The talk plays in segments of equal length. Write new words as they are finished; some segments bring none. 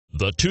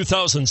The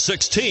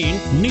 2016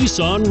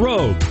 Nissan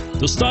Rogue.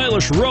 The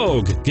stylish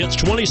Rogue gets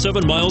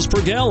 27 miles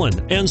per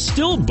gallon and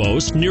still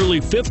boasts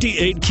nearly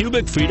 58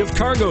 cubic feet of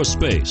cargo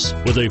space.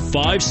 With a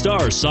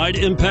 5-star side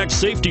impact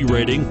safety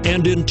rating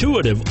and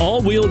intuitive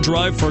all-wheel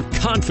drive for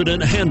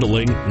confident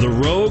handling, the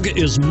Rogue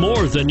is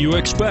more than you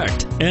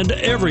expect and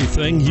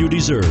everything you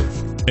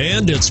deserve.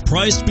 And it's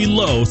priced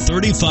below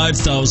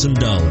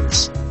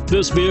 $35,000.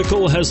 This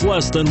vehicle has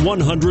less than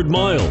 100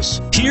 miles.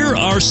 Here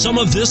are some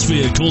of this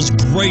vehicle's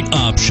great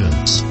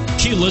options: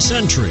 keyless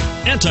entry,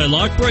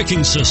 anti-lock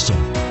braking system,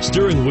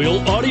 steering wheel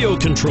audio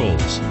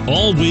controls,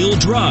 all-wheel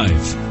drive,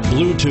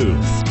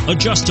 Bluetooth,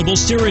 adjustable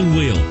steering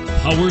wheel,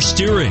 power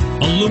steering,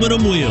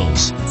 aluminum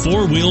wheels,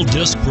 4-wheel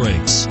disc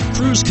brakes,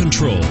 cruise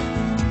control.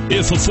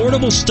 If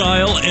affordable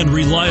style and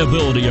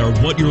reliability are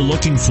what you're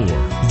looking for,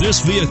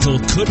 this vehicle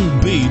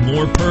couldn't be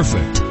more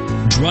perfect.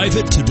 Drive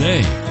it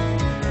today.